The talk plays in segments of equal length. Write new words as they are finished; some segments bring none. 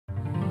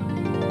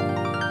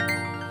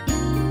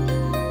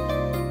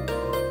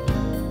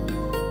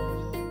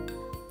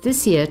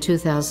This year,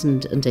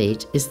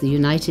 2008, is the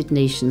United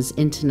Nations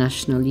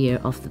International Year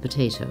of the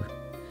Potato.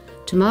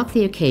 To mark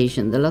the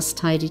occasion, the Lusk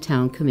Tidy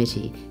Town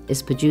Committee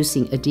is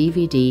producing a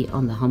DVD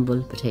on the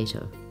humble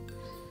potato.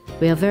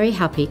 We are very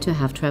happy to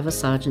have Trevor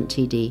Sargent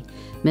TD,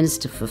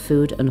 Minister for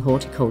Food and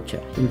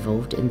Horticulture,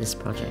 involved in this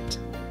project.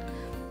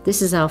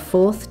 This is our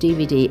fourth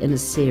DVD in a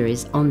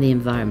series on the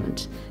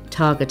environment,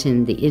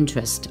 targeting the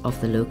interest of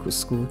the local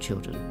school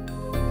children.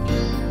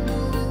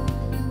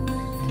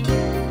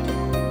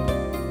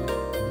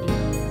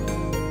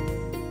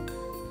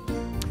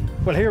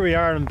 Well, here we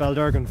are in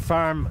Baldurgan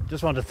Farm.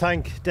 Just want to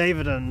thank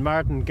David and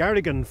Martin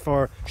Garrigan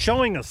for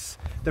showing us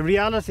the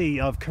reality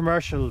of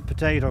commercial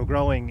potato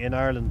growing in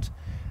Ireland.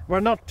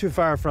 We're not too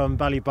far from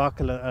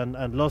Ballybockle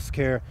and Lusk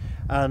here,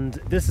 and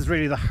this is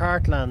really the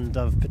heartland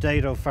of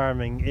potato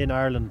farming in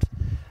Ireland.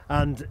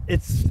 And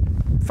it's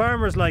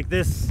farmers like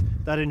this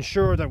that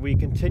ensure that we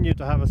continue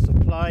to have a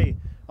supply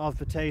of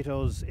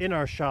potatoes in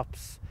our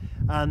shops.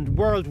 And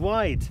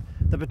worldwide,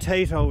 the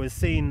potato is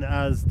seen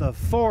as the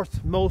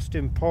fourth most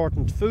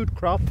important food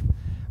crop,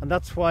 and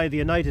that's why the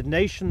United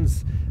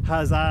Nations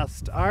has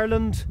asked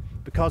Ireland,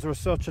 because we're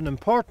such an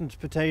important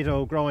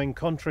potato growing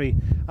country,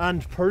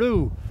 and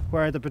Peru,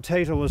 where the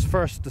potato was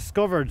first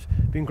discovered,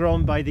 being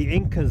grown by the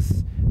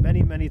Incas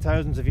many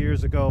thousands of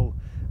years ago.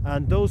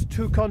 And those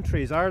two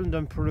countries, Ireland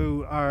and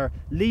Peru, are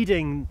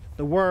leading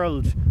the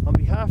world on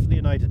behalf of the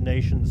United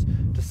Nations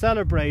to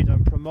celebrate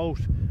and promote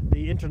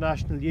the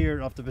International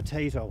Year of the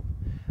Potato.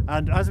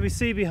 And as we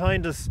see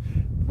behind us,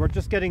 we're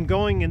just getting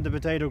going in the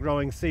potato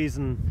growing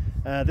season.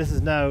 This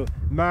is now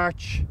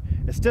March.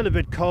 It's still a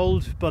bit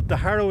cold, but the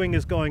harrowing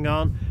is going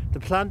on. The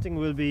planting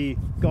will be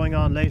going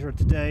on later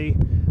today,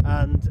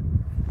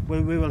 and we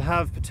will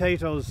have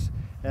potatoes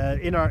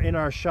in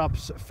our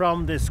shops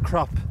from this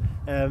crop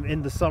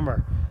in the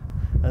summer.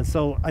 And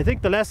so I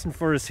think the lesson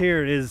for us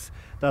here is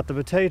that the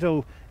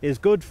potato is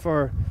good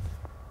for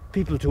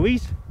people to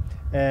eat.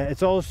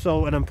 It's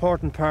also an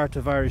important part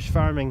of Irish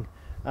farming,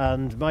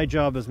 and my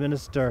job as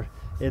Minister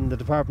in the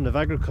Department of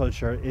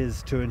Agriculture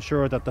is to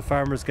ensure that the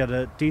farmers get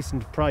a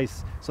decent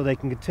price so they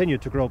can continue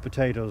to grow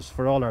potatoes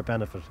for all our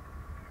benefit.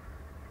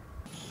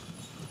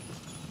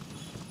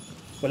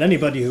 Well,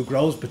 anybody who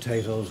grows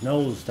potatoes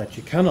knows that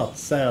you cannot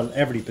sell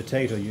every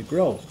potato you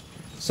grow.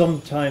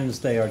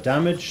 Sometimes they are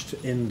damaged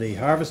in the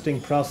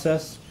harvesting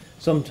process,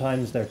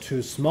 sometimes they're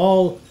too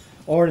small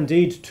or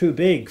indeed too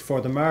big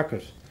for the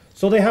market.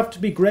 So they have to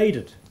be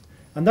graded.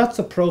 And that's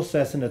a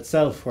process in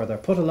itself, where they're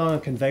put along a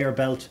conveyor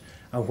belt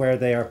and where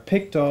they are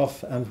picked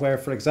off, and where,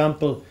 for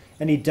example,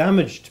 any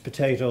damaged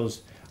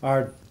potatoes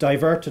are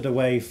diverted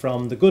away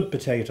from the good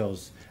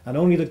potatoes, and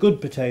only the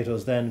good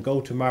potatoes then go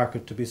to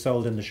market to be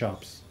sold in the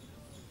shops.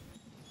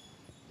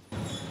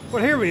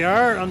 Well, here we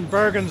are on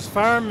Bergen's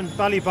farm in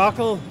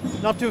Ballybockle,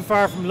 not too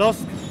far from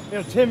Lusk. We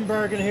have Tim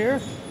Bergen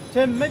here.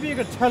 Tim, maybe you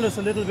could tell us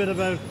a little bit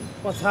about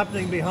what's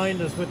happening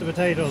behind us with the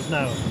potatoes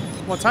now.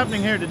 What's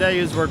happening here today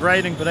is we're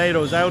grading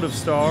potatoes out of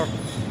store.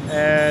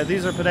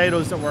 These are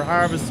potatoes that were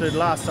harvested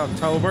last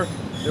October.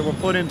 They were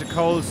put into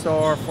cold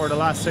store for the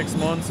last 6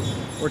 months.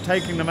 We're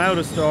taking them out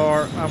of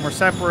store and we're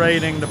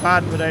separating the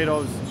bad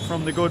potatoes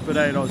from the good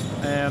potatoes.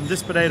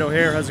 This potato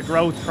here has a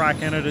growth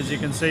crack in it. As you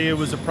can see, it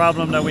was a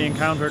problem that we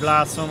encountered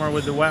last summer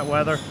with the wet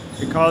weather.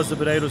 It caused the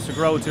potatoes to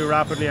grow too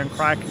rapidly and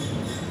crack.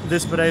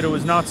 This potato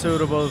is not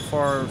suitable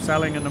for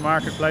selling in the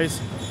marketplace.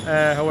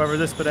 However,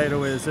 this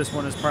potato is. This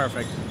one is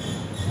perfect.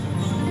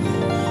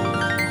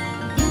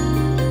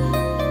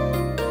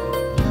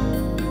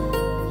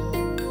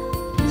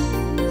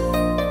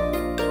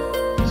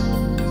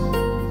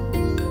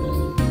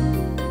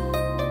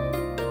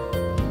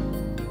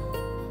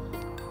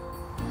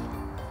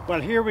 Well,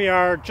 here we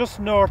are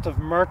just north of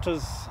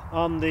Murtagh's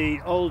on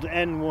the old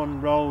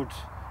N1 road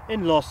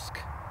in Lusk,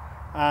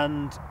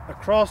 and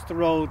across the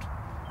road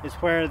is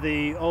where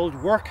the old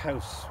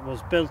workhouse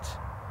was built.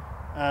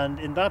 And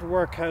in that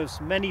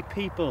workhouse, many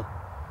people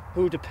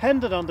who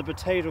depended on the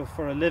potato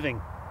for a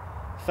living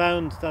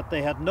found that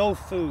they had no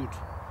food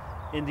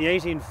in the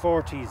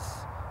 1840s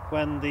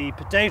when the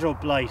potato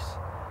blight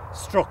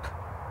struck.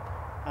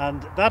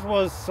 And that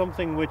was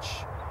something which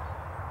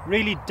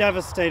really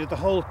devastated the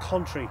whole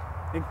country,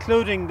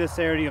 including this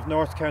area of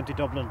North County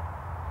Dublin.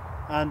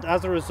 And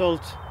as a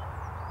result,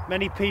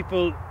 many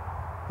people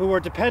who were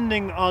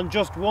depending on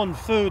just one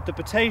food, the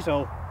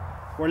potato,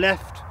 were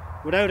left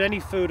without any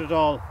food at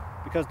all,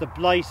 because the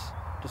blight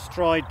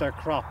destroyed their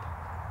crop,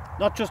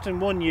 not just in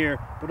 1 year,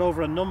 but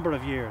over a number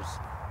of years.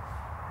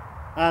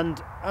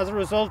 And as a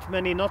result,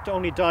 many not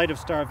only died of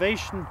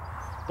starvation,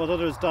 but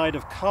others died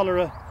of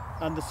cholera,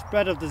 and the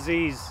spread of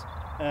disease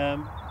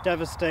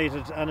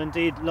devastated and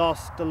indeed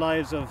lost the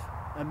lives of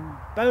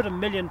about 1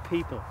 million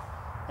people,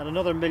 and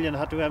another 1 million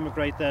had to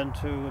emigrate then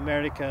to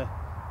America,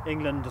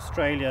 England,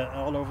 Australia,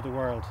 all over the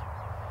world.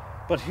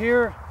 But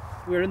here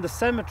we're in the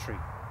cemetery,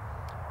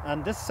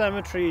 and this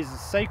cemetery is a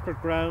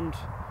sacred ground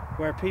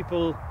where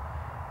people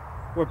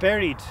were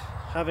buried,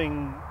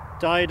 having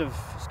died of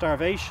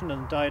starvation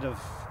and died of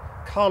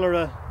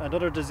cholera and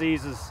other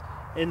diseases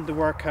in the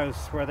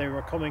workhouse, where they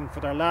were coming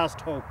for their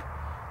last hope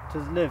to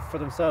live for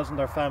themselves and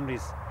their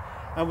families.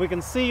 And we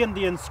can see in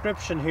the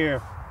inscription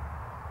here,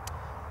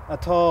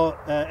 atá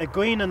a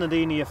Gcuine na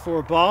Daoine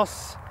for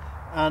boss,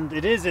 and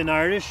it is in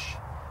Irish,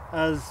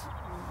 as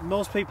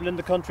most people in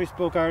the country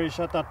spoke Irish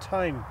at that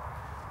time.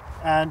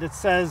 And it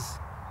says,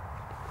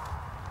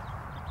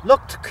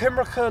 Lucht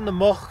Cimracha na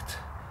Mocht,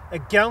 a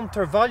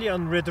Gaunter Valja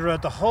an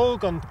Ridera, the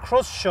Hog on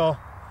Cross Shaw,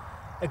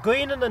 a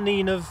Gcuine na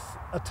Níanamh,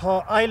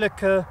 atá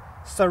Eilecha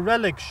sa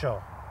Relic Shaw.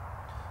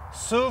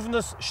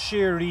 Suvnas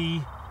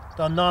Shiri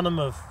da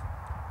Nanamov.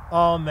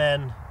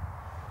 Amen.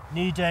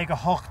 Nídeg a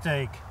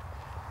Hochteg.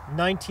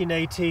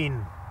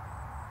 1918.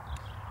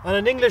 And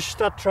in English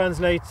that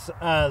translates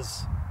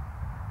as,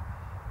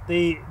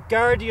 the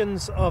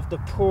guardians of the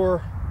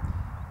poor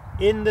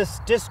in this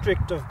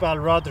district of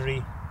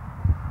Balroddery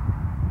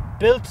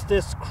built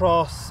this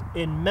cross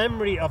in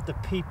memory of the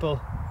people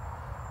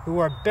who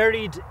are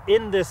buried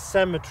in this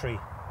cemetery.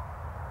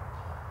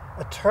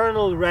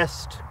 Eternal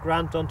rest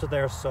grant unto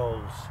their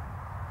souls.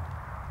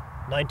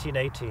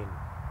 1918.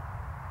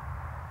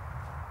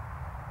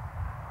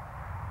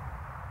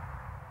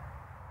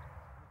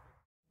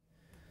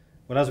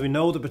 Well, as we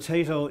know, the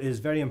potato is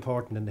very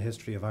important in the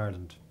history of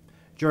Ireland.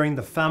 During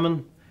the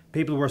famine,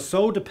 people were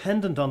so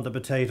dependent on the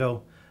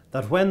potato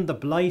that when the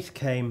blight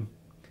came,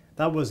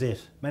 that was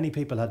it. Many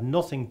people had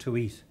nothing to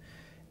eat.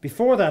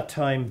 Before that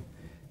time,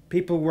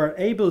 people were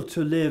able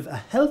to live a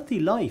healthy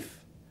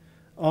life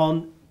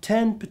on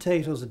 10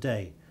 potatoes a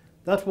day.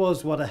 That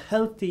was what a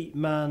healthy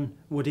man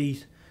would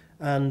eat.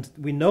 And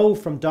we know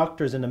from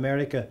doctors in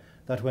America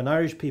that when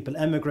Irish people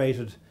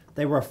emigrated,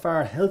 they were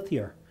far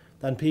healthier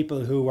than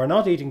people who were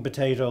not eating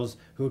potatoes,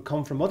 who had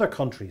come from other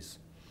countries.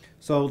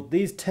 So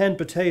these 10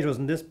 potatoes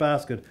in this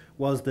basket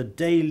was the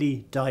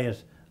daily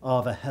diet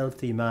of a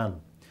healthy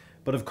man.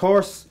 But of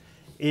course,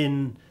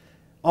 in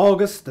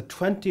August, the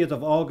 20th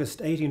of August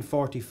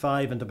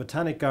 1845, in the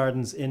Botanic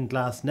Gardens in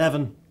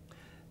Glasnevin,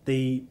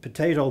 the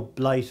potato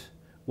blight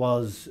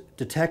was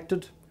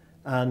detected,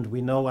 and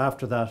we know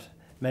after that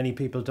many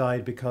people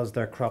died because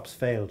their crops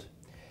failed.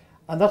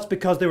 And that's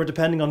because they were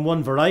depending on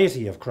one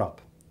variety of crop,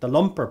 the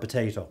lumper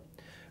potato.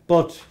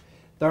 But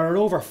there are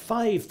over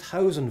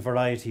 5,000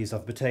 varieties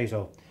of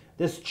potato.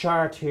 This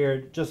chart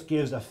here just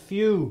gives a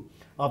few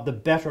of the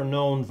better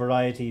known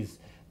varieties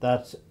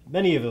that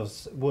many of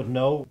us would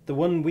know. The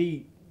one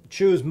we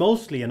choose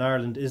mostly in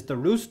Ireland is the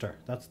Rooster.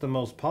 That's the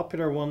most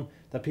popular one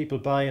that people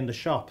buy in the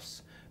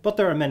shops. But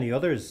there are many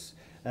others.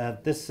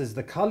 This is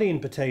the Colleen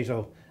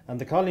potato, and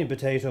the Colleen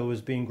potato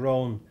is being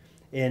grown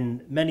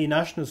in many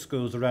national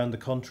schools around the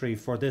country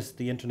for this,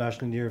 the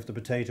International Year of the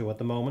Potato at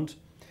the moment.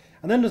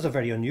 And then there's a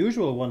very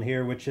unusual one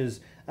here, which is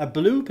a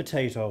blue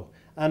potato.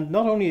 And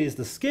not only is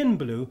the skin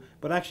blue,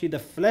 but actually the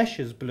flesh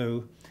is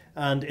blue.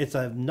 And it's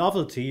a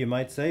novelty, you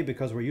might say,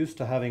 because we're used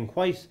to having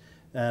white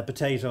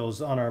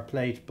potatoes on our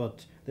plate,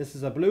 but this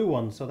is a blue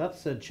one, so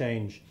that's a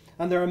change.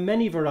 And there are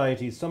many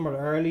varieties. Some are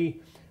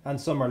early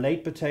and some are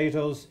late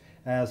potatoes.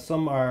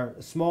 Some are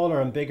smaller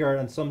and bigger,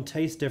 and some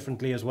taste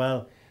differently as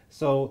well.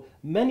 So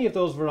many of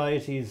those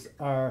varieties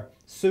are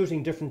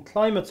suiting different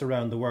climates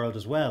around the world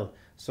as well.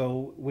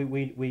 So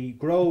we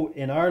grow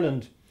in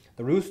Ireland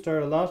the Rooster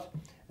a lot.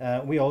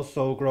 We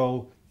also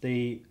grow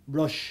the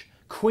Rush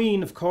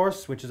Queen, of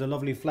course, which is a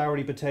lovely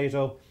flowery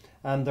potato.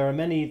 And there are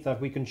many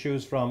that we can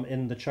choose from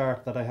in the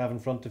chart that I have in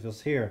front of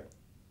us here.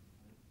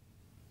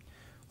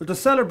 Well, to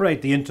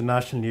celebrate the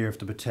International Year of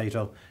the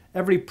Potato,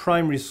 every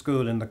primary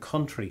school in the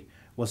country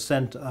was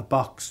sent a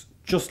box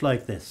just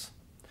like this.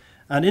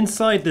 And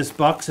inside this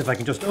box, if I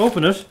can just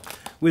open it,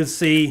 we'll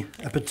see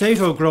a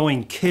potato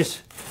growing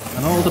kit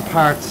and all the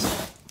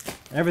parts,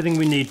 everything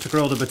we need to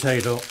grow the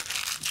potato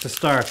to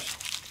start.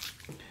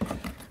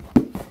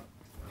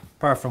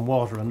 Apart from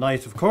water and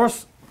light, of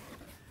course.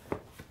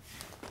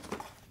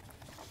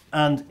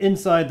 And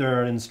inside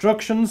there are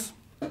instructions.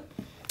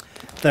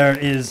 There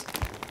is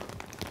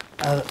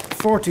a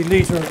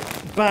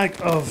 40-litre bag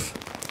of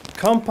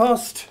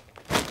compost,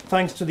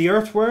 thanks to the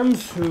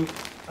earthworms who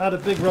had a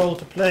big role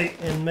to play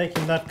in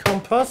making that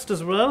compost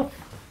as well.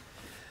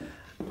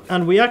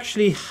 And we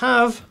actually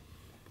have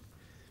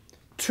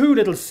 2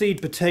 little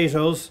seed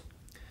potatoes,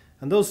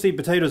 and those seed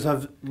potatoes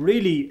have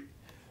really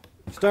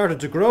started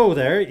to grow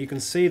there. You can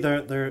see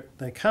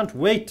they can't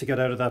wait to get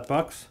out of that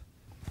box.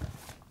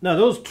 Now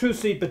those 2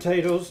 seed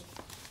potatoes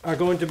are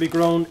going to be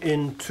grown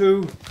in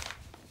two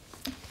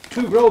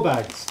grow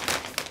bags.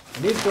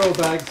 And these grow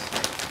bags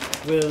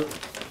will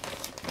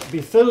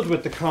be filled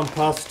with the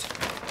compost,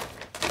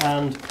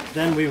 and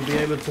then we will be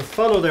able to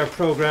follow their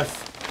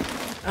progress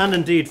and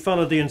indeed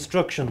follow the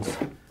instructions.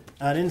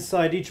 And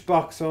inside each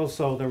box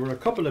also there were a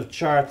couple of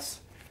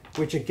charts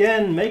which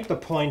again make the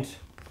point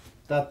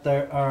that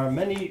there are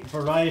many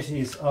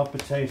varieties of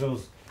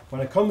potatoes.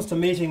 When it comes to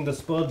meeting the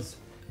spuds,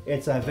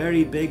 it's a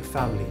very big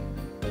family.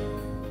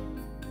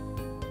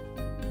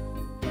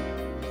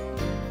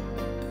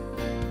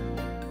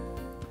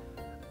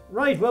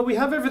 Right, well, we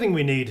have everything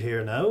we need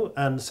here now,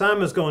 and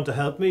Sam is going to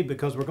help me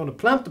because we're going to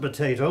plant the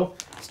potato,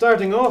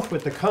 starting off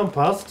with the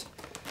compost,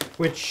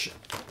 which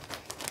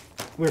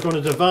we're going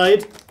to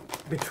divide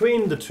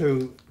between the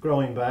two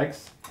growing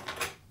bags,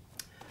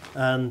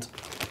 and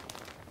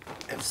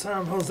if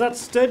Sam holds that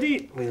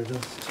steady, we'll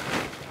just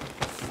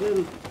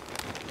fill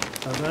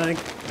a bag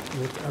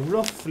with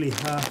roughly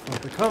half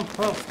of the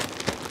compost.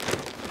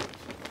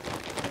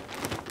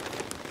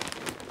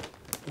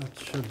 That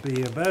should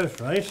be about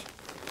right.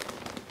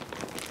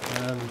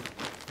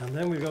 And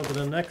then we go to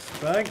the next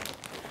bag.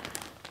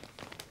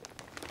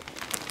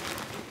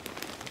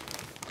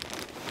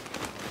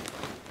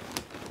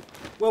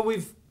 Well,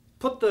 we've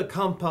put the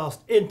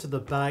compost into the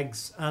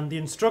bags, and the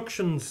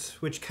instructions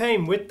which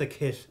came with the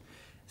kit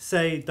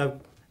say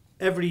that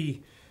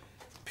every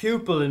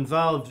pupil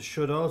involved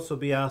should also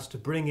be asked to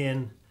bring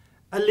in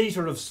a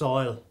litre of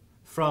soil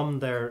from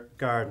their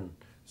garden.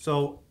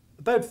 So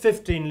about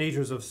 15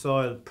 litres of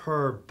soil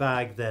per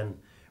bag then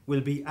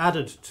will be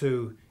added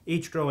to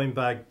each growing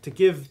bag to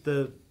give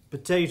the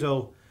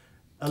potato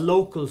a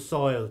local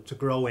soil to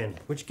grow in,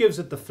 which gives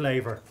it the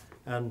flavour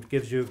and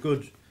gives you a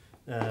good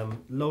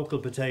local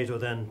potato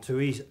then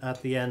to eat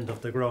at the end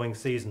of the growing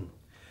season.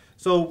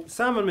 So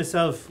Sam and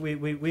myself,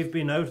 we've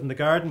been out in the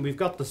garden, we've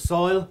got the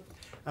soil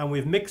and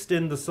we've mixed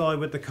in the soil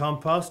with the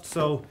compost.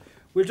 So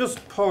we'll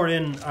just pour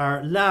in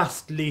our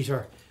last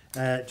litre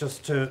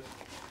just to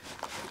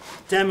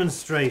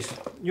demonstrate.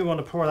 You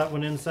want to pour that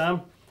one in,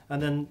 Sam,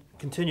 and then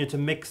continue to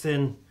mix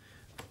in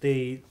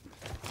the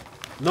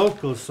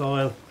local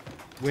soil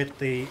with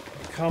the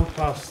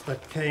compost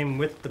that came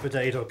with the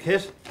potato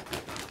kit,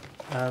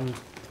 and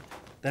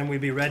then we'll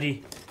be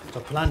ready to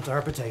plant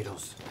our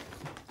potatoes.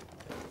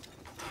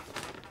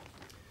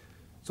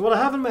 So what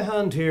I have in my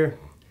hand here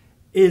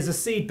is a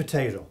seed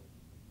potato.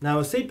 Now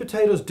a seed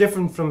potato is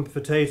different from a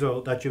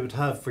potato that you would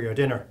have for your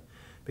dinner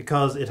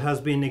because it has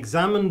been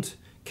examined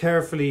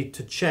carefully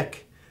to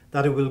check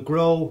that it will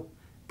grow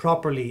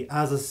properly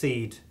as a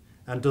seed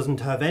and doesn't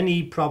have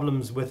any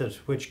problems with it,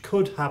 which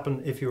could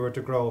happen if you were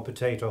to grow a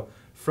potato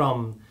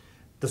from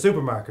the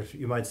supermarket,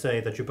 you might say,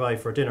 that you buy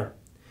for dinner.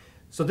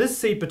 So this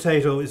seed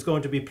potato is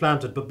going to be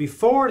planted, but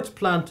before it's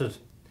planted,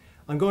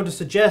 I'm going to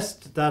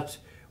suggest that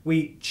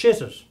we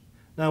chit it.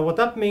 Now what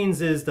that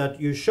means is that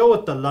you show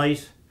it the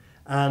light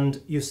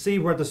and you see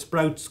where the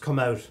sprouts come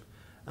out,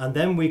 and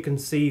then we can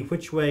see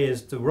which way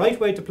is the right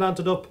way to plant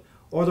it up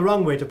or the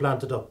wrong way to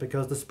plant it up,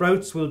 because the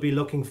sprouts will be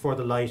looking for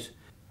the light.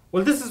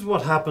 Well, this is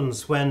what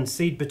happens when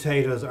seed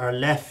potatoes are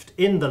left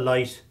in the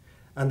light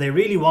and they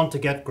really want to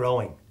get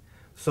growing.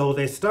 So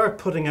they start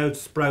putting out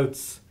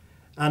sprouts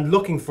and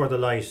looking for the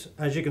light.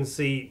 As you can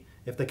see,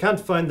 if they can't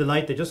find the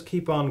light, they just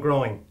keep on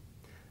growing.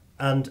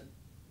 And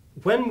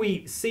when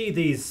we see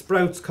these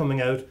sprouts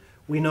coming out,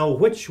 we know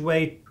which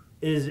way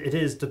it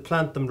is to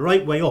plant them the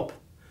right way up.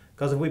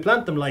 Because if we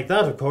plant them like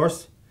that, of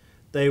course,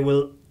 they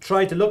will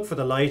try to look for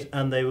the light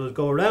and they will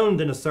go around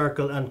in a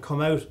circle and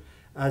come out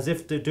as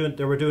if they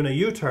were doing a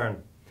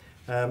U-turn.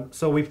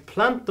 So we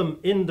plant them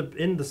in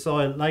the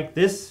soil like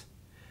this,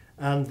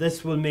 and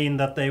this will mean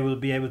that they will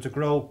be able to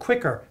grow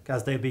quicker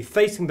because they'll be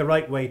facing the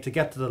right way to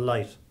get to the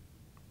light.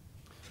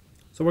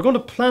 So we're going to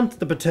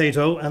plant the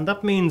potato, and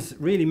that means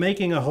really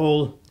making a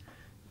hole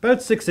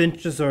about 6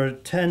 inches or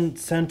 10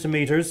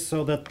 centimeters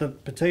so that the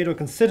potato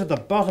can sit at the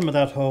bottom of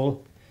that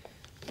hole,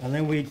 and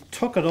then we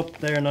tuck it up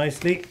there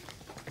nicely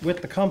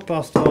with the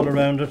compost all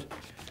around it,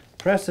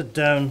 press it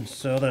down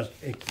so that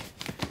it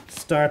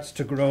starts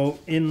to grow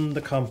in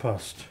the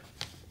compost.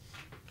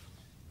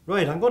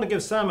 Right, I'm going to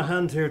give Sam a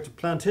hand here to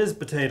plant his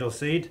potato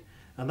seed,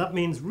 and that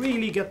means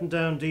really getting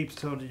down deep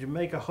so that you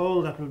make a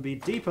hole that will be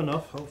deep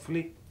enough,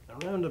 hopefully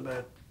around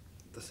about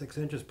the 6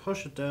 inches.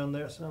 Push it down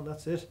there. So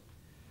that's it.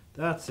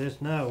 That's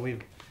it. Now we'll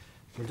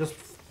just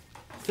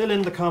fill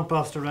in the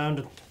compost around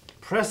it,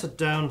 press it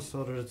down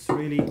so that it's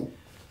really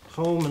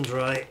home and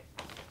dry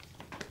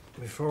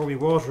before we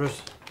water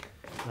it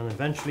and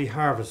eventually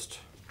harvest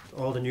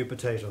all the new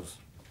potatoes.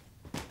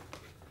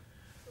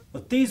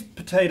 But these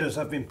potatoes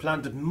have been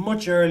planted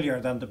much earlier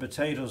than the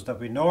potatoes that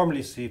we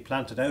normally see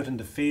planted out in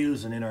the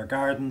fields and in our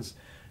gardens,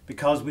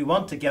 because we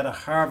want to get a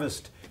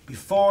harvest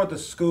before the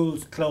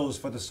schools close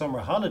for the summer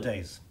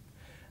holidays.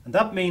 And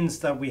that means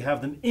that we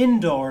have them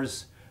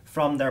indoors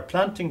from their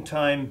planting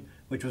time,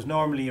 which was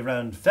normally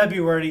around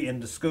February in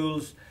the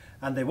schools,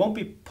 and they won't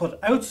be put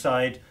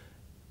outside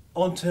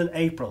until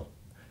April.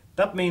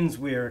 That means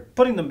we're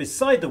putting them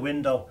beside the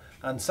window,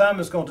 and Sam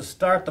is going to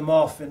start them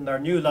off in their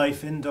new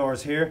life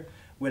indoors here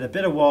with a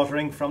bit of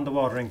watering from the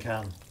watering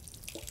can.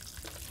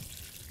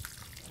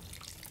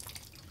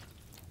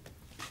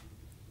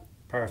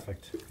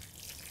 Perfect.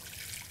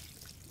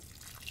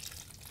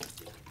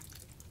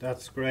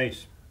 That's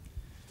great.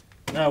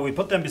 Now we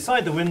put them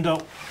beside the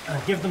window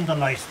and give them the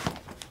light.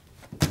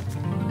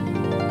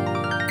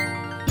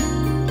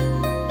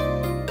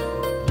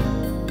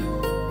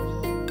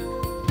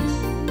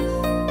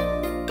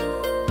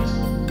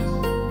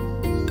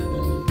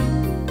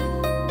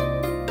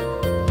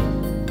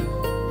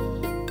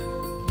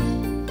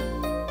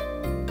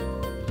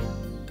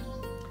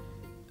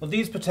 Well,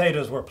 these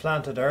potatoes were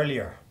planted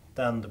earlier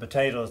than the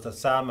potatoes that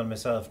Sam and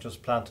myself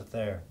just planted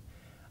there.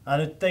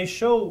 And they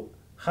show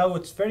how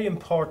it's very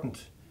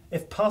important,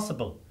 if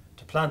possible,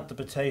 to plant the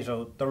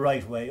potato the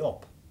right way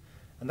up.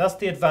 And that's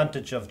the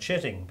advantage of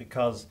chitting,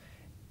 because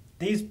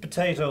these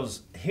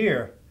potatoes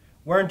here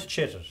weren't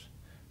chitted.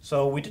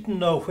 So we didn't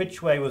know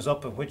which way was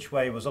up and which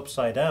way was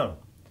upside down.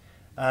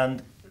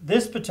 And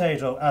this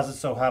potato, as it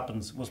so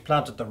happens, was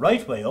planted the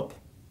right way up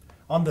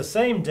on the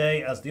same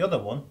day as the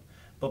other one,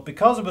 but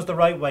because it was the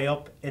right way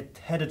up, it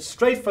headed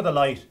straight for the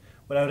light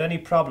without any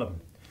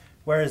problem.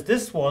 Whereas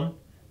this one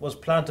was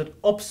planted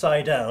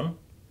upside down,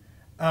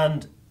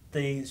 and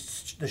the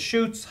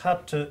shoots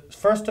had to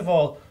first of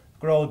all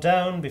grow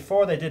down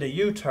before they did a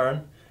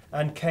U-turn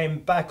and came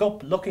back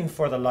up looking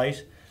for the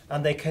light,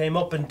 and they came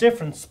up in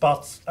different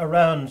spots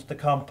around the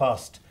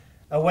compost,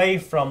 away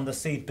from the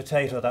seed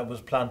potato that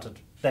was planted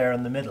there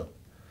in the middle.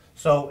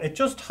 So it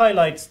just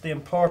highlights the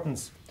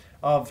importance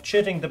of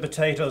chitting the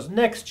potatoes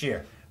next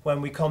year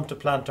when we come to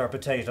plant our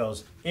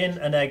potatoes in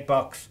an egg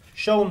box,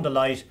 shown the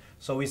light,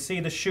 so we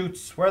see the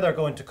shoots where they're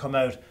going to come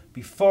out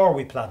before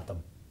we plant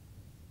them.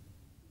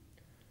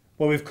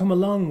 Well, we've come a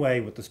long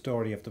way with the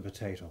story of the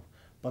potato,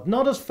 but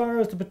not as far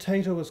as the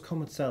potato has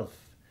come itself,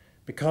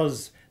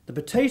 because the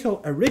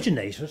potato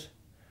originated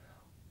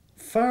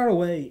far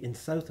away in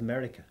South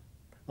America,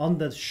 on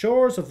the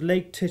shores of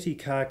Lake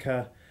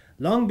Titicaca,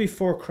 long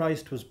before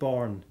Christ was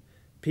born.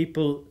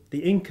 People,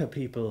 the Inca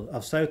people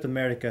of South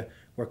America,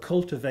 were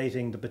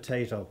cultivating the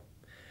potato.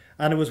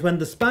 And it was when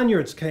the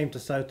Spaniards came to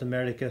South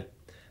America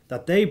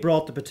that they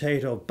brought the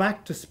potato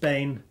back to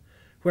Spain,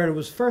 where it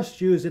was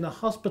first used in a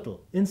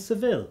hospital in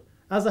Seville,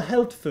 as a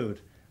health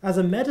food, as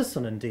a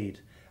medicine indeed.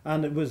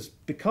 And it was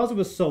because it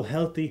was so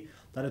healthy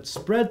that it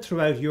spread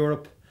throughout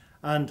Europe,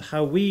 and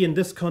how we in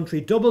this country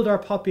doubled our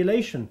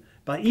population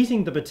by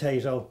eating the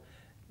potato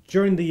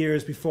during the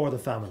years before the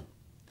famine.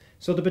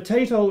 So the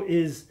potato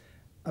is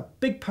a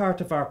big part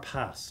of our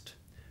past,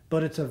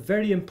 but it's a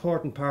very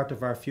important part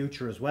of our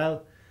future as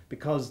well,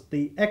 because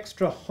the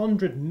extra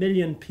 100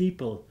 million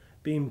people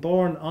being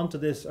born onto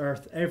this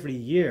earth every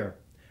year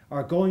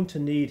are going to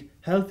need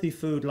healthy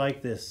food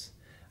like this.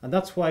 And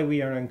that's why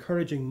we are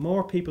encouraging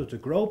more people to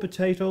grow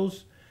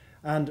potatoes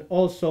and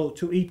also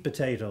to eat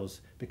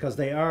potatoes, because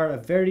they are a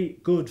very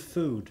good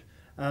food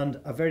and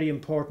a very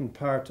important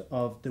part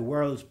of the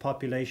world's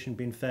population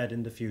being fed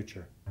in the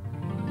future.